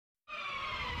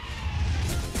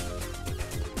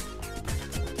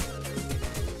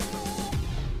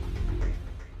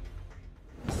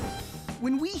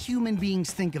When we human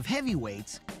beings think of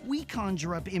heavyweights, we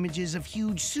conjure up images of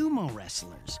huge sumo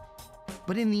wrestlers.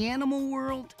 But in the animal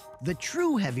world, the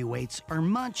true heavyweights are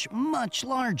much, much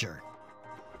larger.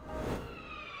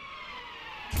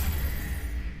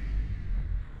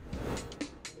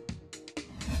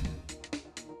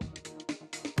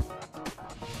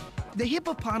 The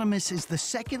hippopotamus is the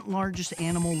second largest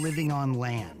animal living on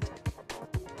land.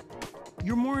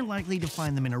 You're more likely to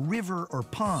find them in a river or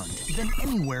pond than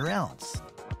anywhere else.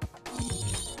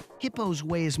 Hippos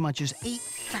weigh as much as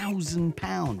 8,000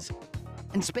 pounds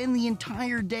and spend the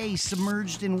entire day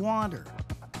submerged in water.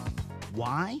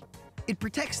 Why? It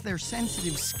protects their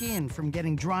sensitive skin from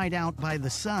getting dried out by the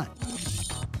sun.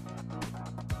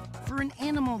 For an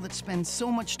animal that spends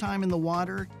so much time in the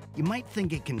water, you might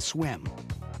think it can swim.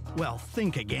 Well,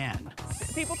 think again.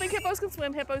 People think hippos can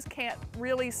swim. Hippos can't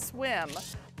really swim.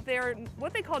 They're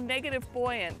what they call negative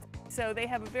buoyant, so they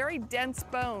have very dense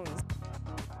bones.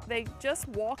 They just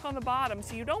walk on the bottom,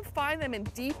 so you don't find them in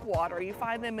deep water. You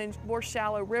find them in more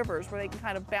shallow rivers where they can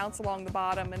kind of bounce along the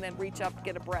bottom and then reach up and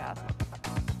get a breath.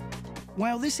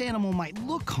 While this animal might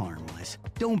look harmless,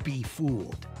 don't be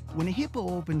fooled. When a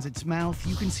hippo opens its mouth,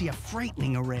 you can see a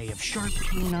frightening array of sharp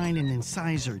canine and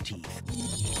incisor teeth.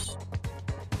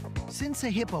 Since a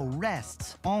hippo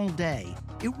rests all day,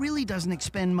 it really doesn't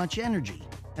expend much energy,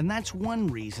 and that's one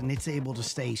reason it's able to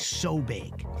stay so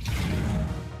big.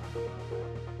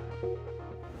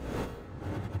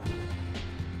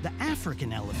 The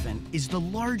African elephant is the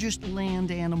largest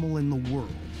land animal in the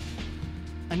world.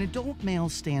 An adult male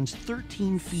stands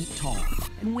 13 feet tall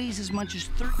and weighs as much as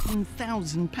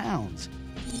 13,000 pounds.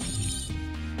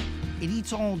 It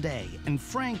eats all day, and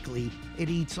frankly, it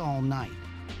eats all night.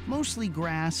 Mostly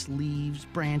grass, leaves,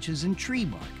 branches, and tree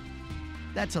bark.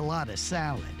 That's a lot of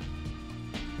salad.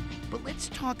 But let's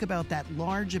talk about that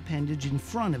large appendage in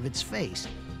front of its face.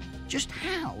 Just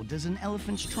how does an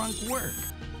elephant's trunk work?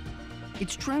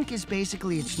 Its trunk is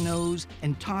basically its nose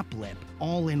and top lip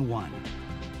all in one.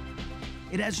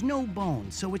 It has no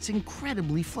bones, so it's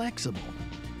incredibly flexible.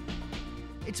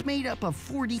 It's made up of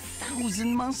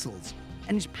 40,000 muscles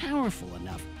and is powerful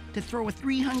enough to throw a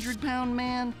 300-pound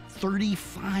man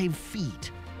 35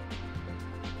 feet.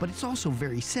 But it's also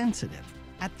very sensitive.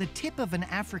 At the tip of an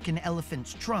African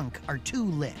elephant's trunk are two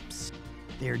lips.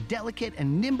 They're delicate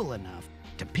and nimble enough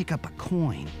to pick up a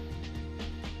coin.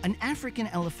 An African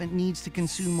elephant needs to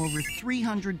consume over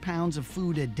 300 pounds of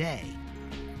food a day.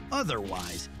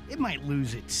 Otherwise, it might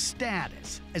lose its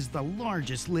status as the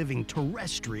largest living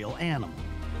terrestrial animal.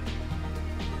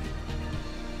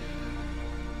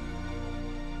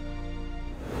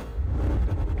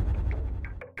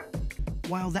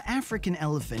 While the African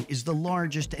elephant is the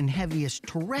largest and heaviest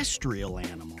terrestrial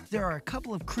animal, there are a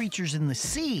couple of creatures in the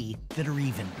sea that are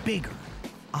even bigger.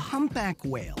 A humpback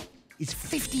whale is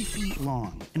 50 feet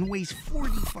long and weighs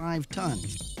 45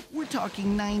 tons. We're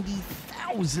talking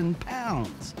 90,000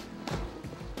 pounds.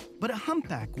 But a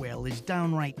humpback whale is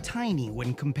downright tiny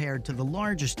when compared to the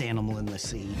largest animal in the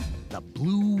sea, the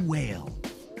blue whale.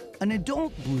 An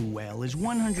adult blue whale is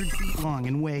 100 feet long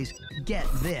and weighs, get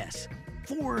this,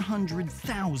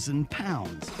 400,000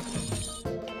 pounds.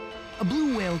 A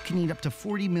blue whale can eat up to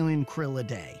 40 million krill a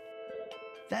day.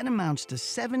 That amounts to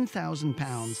 7,000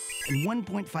 pounds and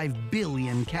 1.5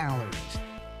 billion calories.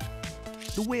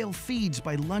 The whale feeds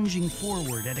by lunging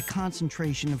forward at a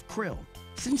concentration of krill.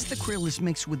 Since the krill is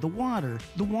mixed with the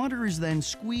water is then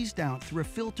squeezed out through a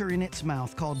filter in its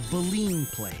mouth called baleen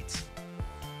plates.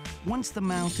 Once the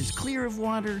mouth is clear of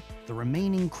water, the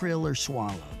remaining krill are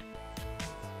swallowed.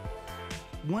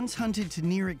 Once hunted to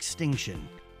near extinction,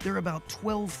 there are about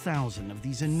 12,000 of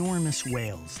these enormous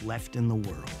whales left in the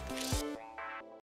world.